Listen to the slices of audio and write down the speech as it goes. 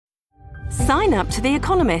Sign up to The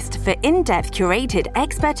Economist for in-depth curated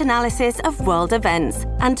expert analysis of world events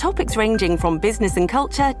and topics ranging from business and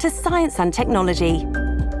culture to science and technology.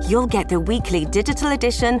 You'll get the weekly digital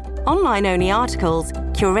edition, online-only articles,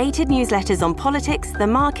 curated newsletters on politics, the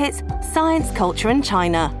markets, science, culture and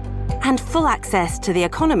China, and full access to The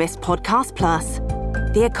Economist Podcast Plus.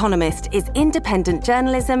 The Economist is independent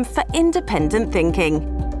journalism for independent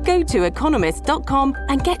thinking. Go to economist.com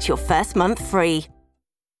and get your first month free.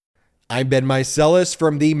 I'm Ben Meiselas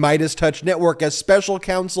from the Midas Touch Network. As Special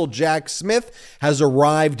Counsel Jack Smith has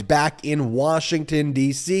arrived back in Washington,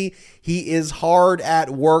 D.C., he is hard at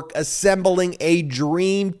work assembling a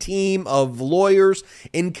dream team of lawyers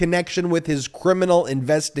in connection with his criminal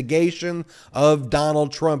investigation of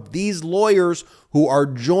Donald Trump. These lawyers who are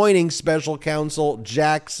joining Special Counsel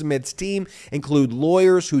Jack Smith's team include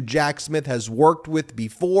lawyers who Jack Smith has worked with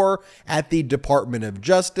before at the Department of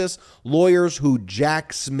Justice, lawyers who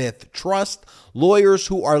Jack Smith trusts, lawyers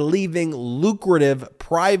who are leaving lucrative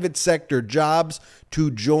private sector jobs to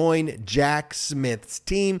join Jack Smith's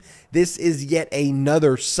team. This is yet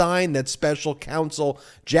another sign that Special Counsel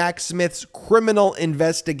Jack Smith's criminal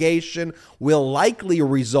investigation will likely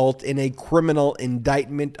result in a criminal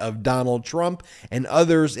indictment of Donald Trump and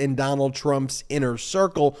others in Donald Trump's inner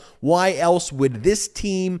circle. Why else would this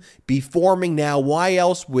team be forming now? Why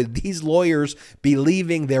else would these lawyers be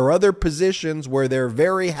leaving their other positions where they're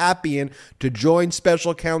very happy in to join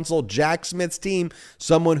Special Counsel Jack Smith's team,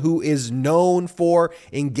 someone who is known for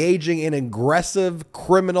engaging in aggressive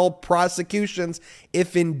criminal prosecutions,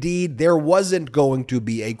 if indeed there wasn't going to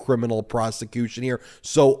be a criminal prosecution here?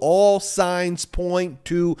 So all signs point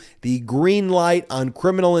to the green light on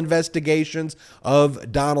criminal investigations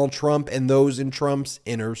of Donald Trump and those in Trump's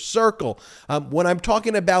inner circle. When I'm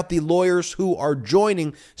talking about the lawyers who are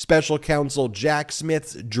joining Special Counsel Jack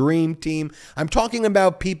Smith's dream team, I'm talking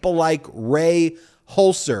about people like Ray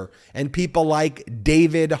Holser and people like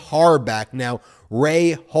David Harback. Now,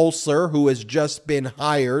 Ray Holser, who has just been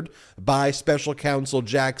hired by Special Counsel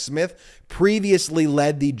Jack Smith, previously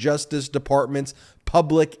led the Justice Department's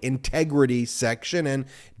Public Integrity Section, and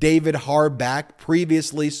David Harback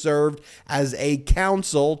previously served as a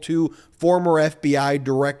counsel to former FBI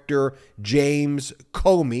Director James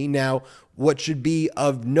Comey. Now, what should be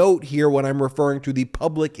of note here when I'm referring to the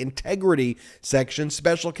Public Integrity Section,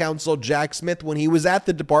 Special Counsel Jack Smith, when he was at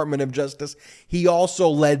the Department of Justice, he also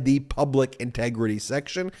led the Public Integrity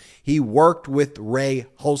Section. He worked with Ray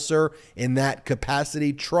Holser in that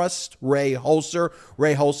capacity. Trust Ray Holser.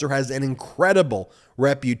 Ray Holser has an incredible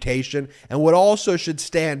reputation. And what also should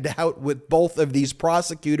stand out with both of these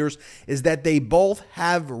prosecutors is that they both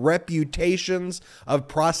have reputations of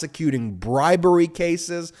prosecuting bribery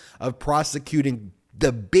cases, of prosecuting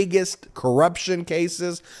the biggest corruption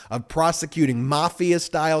cases, of prosecuting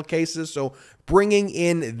mafia-style cases. So bringing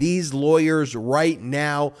in these lawyers right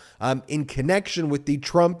now in connection with the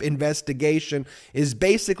Trump investigation is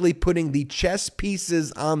basically putting the chess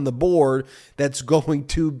pieces on the board that's going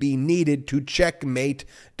to be needed to checkmate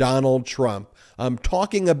Donald Trump.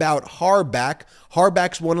 Talking about Harback,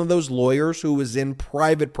 Harback's one of those lawyers who was in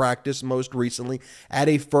private practice most recently at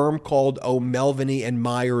a firm called O'Melveny and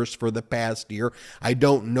Myers for the past year. I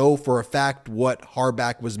don't know for a fact what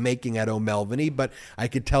Harback was making at O'Melveny, but I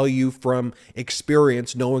could tell you from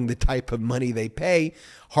experience, knowing the type of money they pay,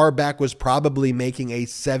 Harback was probably making a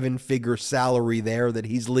seven-figure salary there that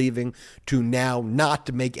he's leaving to now not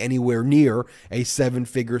to make anywhere near a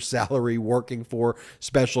seven-figure salary working for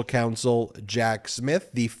Special Counsel Jack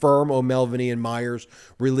Smith. The firm O'Melveny and Myers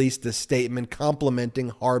released a statement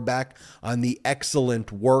complimenting Harback on the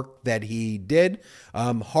excellent work that he did.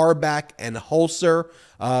 Harback and Holser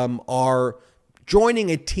are joining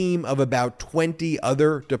a team of about 20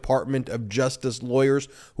 other Department of Justice lawyers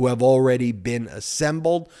who have already been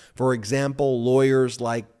assembled. For example, lawyers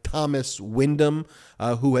like Thomas Wyndham,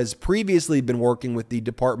 who has previously been working with the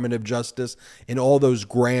Department of Justice in all those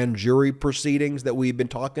grand jury proceedings that we've been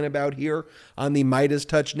talking about here on the Midas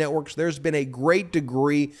Touch Networks. There's been a great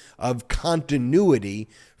degree of continuity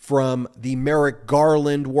from the Merrick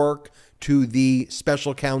Garland work to the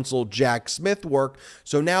Special Counsel Jack Smith work.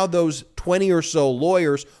 So now those 20 or so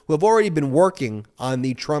lawyers who have already been working on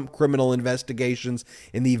the Trump criminal investigations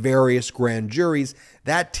in the various grand juries,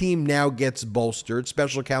 that team now gets bolstered.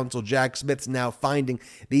 Special Counsel Jack Smith's now finding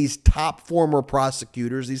these top former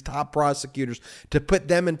prosecutors, these top prosecutors, to put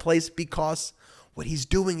them in place because, what he's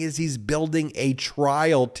doing is he's building a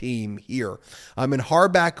trial team here. And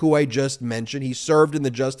Harbach, who I just mentioned, he served in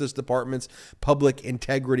the Justice Department's Public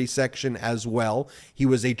Integrity Section as well. He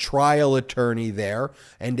was a trial attorney there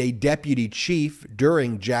and a deputy chief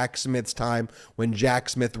during Jack Smith's time when Jack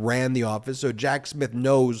Smith ran the office. So Jack Smith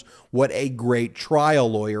knows what a great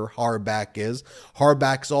trial lawyer Harbach is.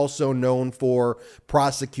 Harbach's also known for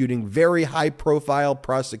prosecuting very high-profile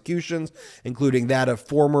prosecutions, including that of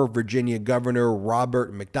former Virginia Governor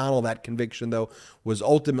Robert McDonnell. That conviction, though, was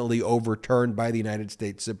ultimately overturned by the United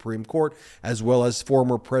States Supreme Court, as well as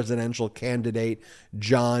former presidential candidate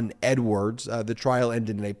John Edwards. The trial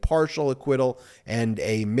ended in a partial acquittal and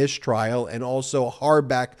a mistrial, and also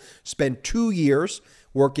Harbach spent 2 years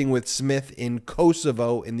working with Smith in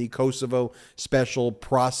Kosovo in the Kosovo Special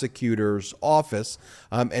Prosecutor's Office.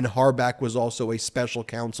 And Harbach was also a special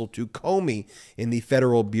counsel to Comey in the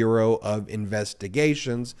Federal Bureau of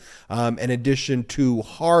Investigations. In addition to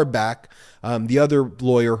Harbach, the other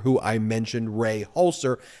lawyer who I mentioned, Ray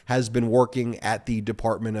Holzer, has been working at the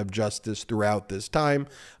Department of Justice throughout this time,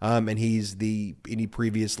 and he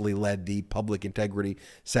previously led the Public Integrity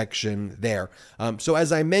Section there. So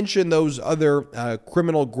as I mentioned, those other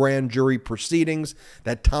criminal grand jury proceedings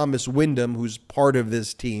that Thomas Windham, who's part of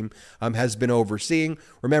this team, has been overseeing.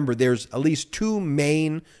 Remember, there's at least 2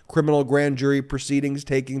 main criminal grand jury proceedings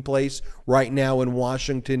taking place right now in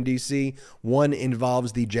Washington, D.C. One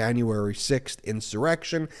involves the January 6th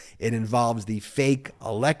insurrection. It involves the fake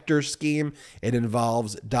elector scheme. It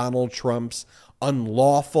involves Donald Trump's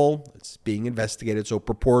it's being investigated, so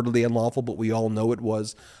purportedly unlawful, but we all know it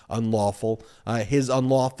was unlawful. His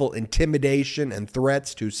unlawful intimidation and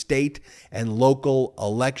threats to state and local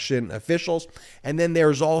election officials. And then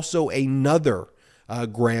there's also another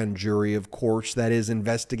grand jury, of course, that is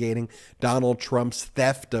investigating Donald Trump's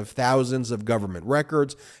theft of thousands of government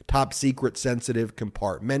records, top secret, sensitive,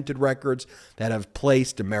 compartmented records that have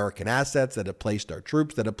placed American assets, that have placed our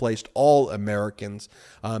troops, that have placed all Americans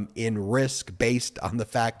in risk based on the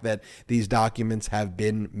fact that these documents have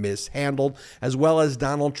been mishandled, as well as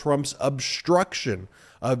Donald Trump's obstruction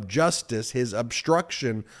of justice, his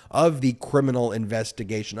obstruction of the criminal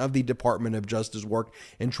investigation, of the Department of Justice work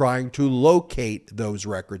in trying to locate those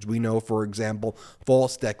records. We know, for example,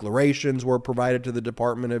 false declarations were provided to the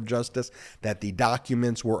Department of Justice, that the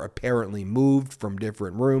documents were apparently moved from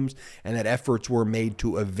different rooms, and that efforts were made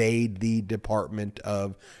to evade the Department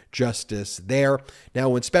of Justice there. Now,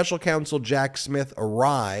 when Special Counsel Jack Smith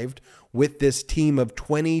arrived with this team of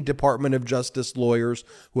 20 Department of Justice lawyers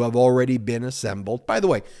who have already been assembled. By the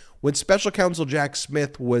way, when Special Counsel Jack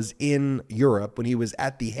Smith was in Europe, when he was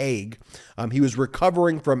at The Hague, he was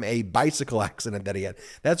recovering from a bicycle accident that he had.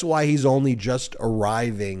 That's why he's only just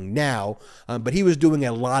arriving now, but he was doing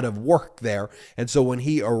a lot of work there. And so when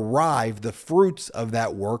he arrived, the fruits of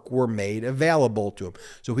that work were made available to him.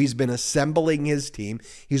 So he's been assembling his team.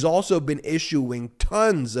 He's also been issuing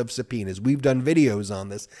tons of subpoenas. We've done videos on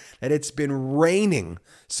this, that it's been raining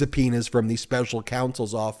subpoenas from the special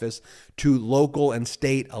counsel's office to local and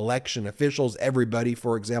state election officials, everybody,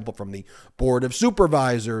 for example, from the Board of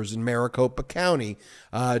Supervisors in Maricopa County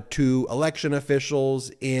to election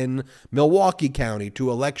officials in Milwaukee County,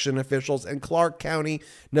 to election officials in Clark County,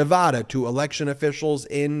 Nevada, to election officials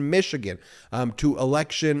in Michigan, to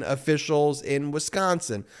election officials in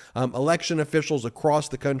Wisconsin. Election officials across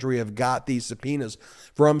the country have got these subpoenas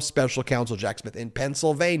from Special Counsel Jack Smith in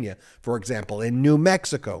Pennsylvania, for example, in New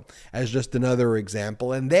Mexico, as just another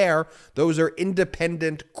example. And there, those are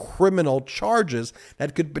independent criminal charges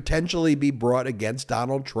that could potentially be brought against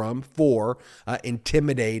Donald Trump for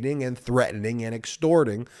intimidating and threatening and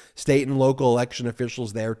extorting state and local election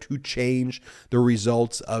officials there to change the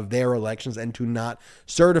results of their elections and to not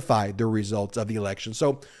certify the results of the election.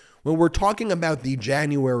 So when we're talking about the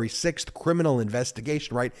January 6th criminal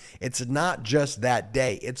investigation, right, it's not just that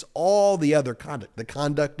day. It's all the other conduct, the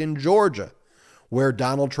conduct in Georgia, where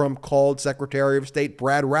Donald Trump called Secretary of State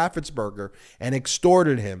Brad Raffensperger and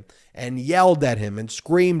extorted him and yelled at him and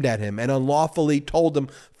screamed at him and unlawfully told him,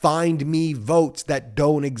 find me votes that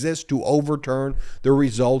don't exist to overturn the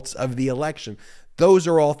results of the election. Those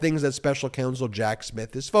are all things that Special Counsel Jack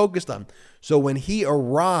Smith is focused on. So when he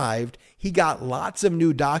arrived, he got lots of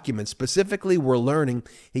new documents. Specifically, we're learning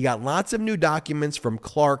he got lots of new documents from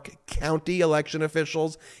Clark County election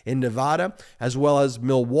officials in Nevada, as well as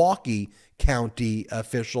Milwaukee County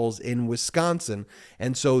officials in Wisconsin.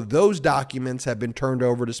 And so those documents have been turned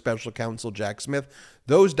over to Special Counsel Jack Smith.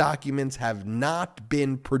 Those documents have not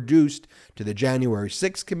been produced to the January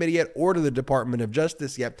 6th committee yet or to the Department of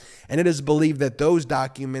Justice yet. And it is believed that those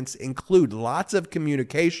documents include lots of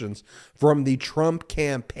communications from from the Trump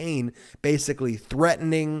campaign, basically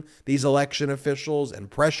threatening these election officials and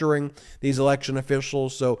pressuring these election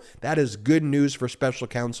officials. So that is good news for Special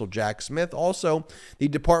Counsel Jack Smith. Also, the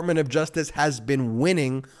Department of Justice has been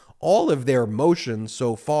winning all of their motions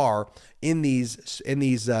so far in these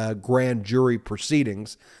grand jury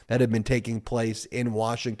proceedings that have been taking place in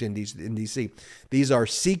Washington, D.C. These are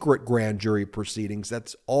secret grand jury proceedings.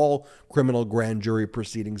 That's all criminal grand jury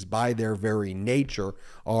proceedings by their very nature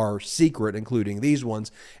are secret, including these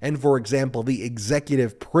ones. And for example, the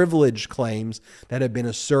executive privilege claims that have been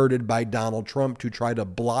asserted by Donald Trump to try to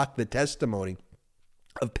block the testimony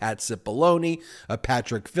of Pat Cipollone, of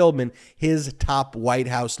Patrick Philbin, his top White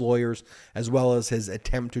House lawyers, as well as his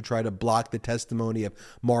attempt to try to block the testimony of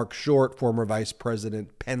Mark Short, former Vice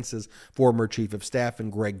President Pence's former Chief of Staff,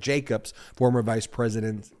 and Greg Jacobs, former Vice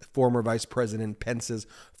President Pence's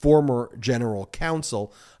former General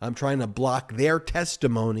Counsel. I'm trying to block their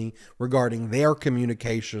testimony regarding their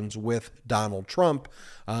communications with Donald Trump.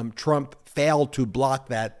 Trump failed to block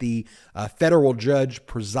that. The federal judge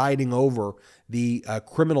presiding over the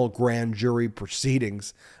criminal grand jury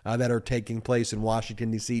proceedings that are taking place in Washington,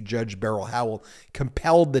 D.C., Judge Beryl Howell,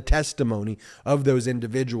 compelled the testimony of those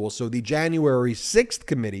individuals. So the January 6th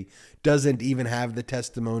committee doesn't even have the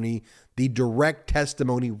testimony, the direct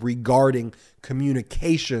testimony regarding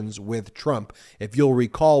communications with Trump. If you'll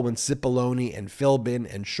recall, when Cipollone and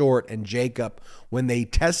Philbin and Short and Jacob, when they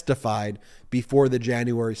testified before the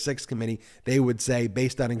January 6th committee, they would say,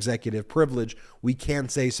 based on executive privilege, we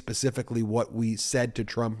can't say specifically what we said to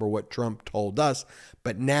Trump or what Trump told us.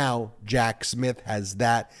 But now Jack Smith has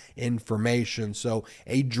that information. So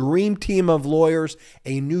a dream team of lawyers,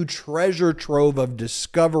 a new treasure trove of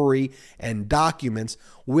discovery and documents.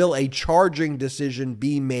 Will a charging decision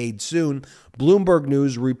be made soon? Bloomberg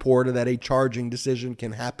News reported that a charging decision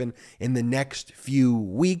can happen in the next few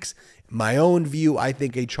weeks. My own view, I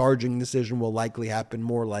think a charging decision will likely happen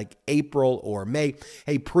more like April or May.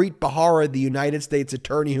 Hey, Preet Bharara, the United States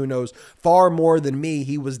attorney who knows far more than me,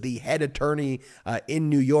 he was the head attorney in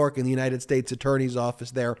New York in the United States Attorney's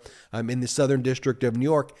Office there in the Southern District of New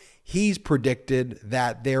York. He's predicted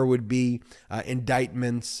that there would be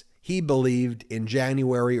indictments, he believed, in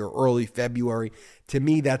January or early February. To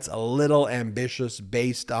me, that's a little ambitious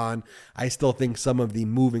based on, I still think, some of the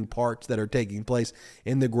moving parts that are taking place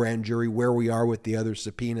in the grand jury, where we are with the other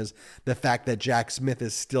subpoenas, the fact that Jack Smith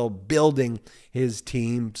is still building his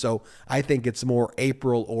team. So I think it's more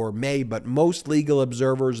April or May, but most legal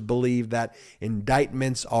observers believe that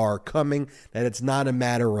indictments are coming, that it's not a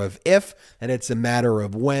matter of if, that it's a matter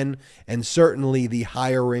of when. And certainly the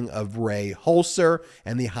hiring of Ray Holzer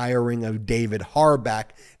and the hiring of David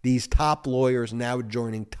Harback, these top lawyers now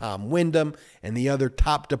joining Tom Windham and the other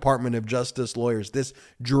top Department of Justice lawyers. This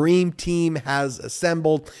dream team has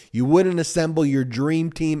assembled. You wouldn't assemble your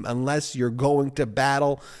dream team unless you're going to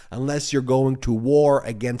battle, unless you're going to war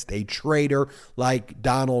against a traitor like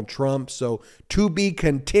Donald Trump. So to be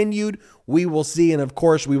continued. We will see, and of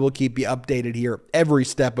course, we will keep you updated here every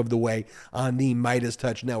step of the way on the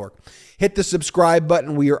MeidasTouch Network. Hit the subscribe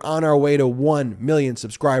button. We are on our way to 1 million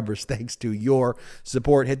subscribers thanks to your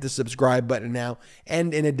support. Hit the subscribe button now.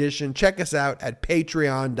 And in addition, check us out at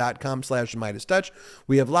patreon.com/MeidasTouch.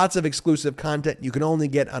 We have lots of exclusive content you can only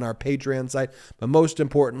get on our Patreon site, but most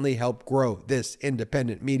importantly, help grow this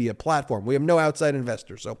independent media platform. We have no outside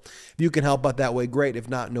investors, so if you can help out that way, great. If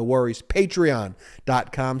not, no worries.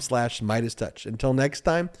 Patreon.com/MeidasTouch. Until next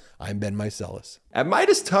time, I'm Ben Meiselas. At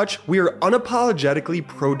MeidasTouch, we are unapologetically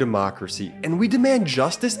pro-democracy, and we demand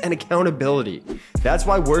justice and accountability. That's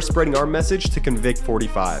why we're spreading our message to Convict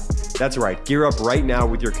 45. That's right, gear up right now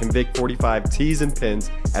with your Convict 45 tees and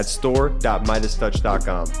pins at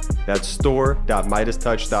store.meidastouch.com. That's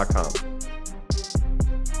store.meidastouch.com.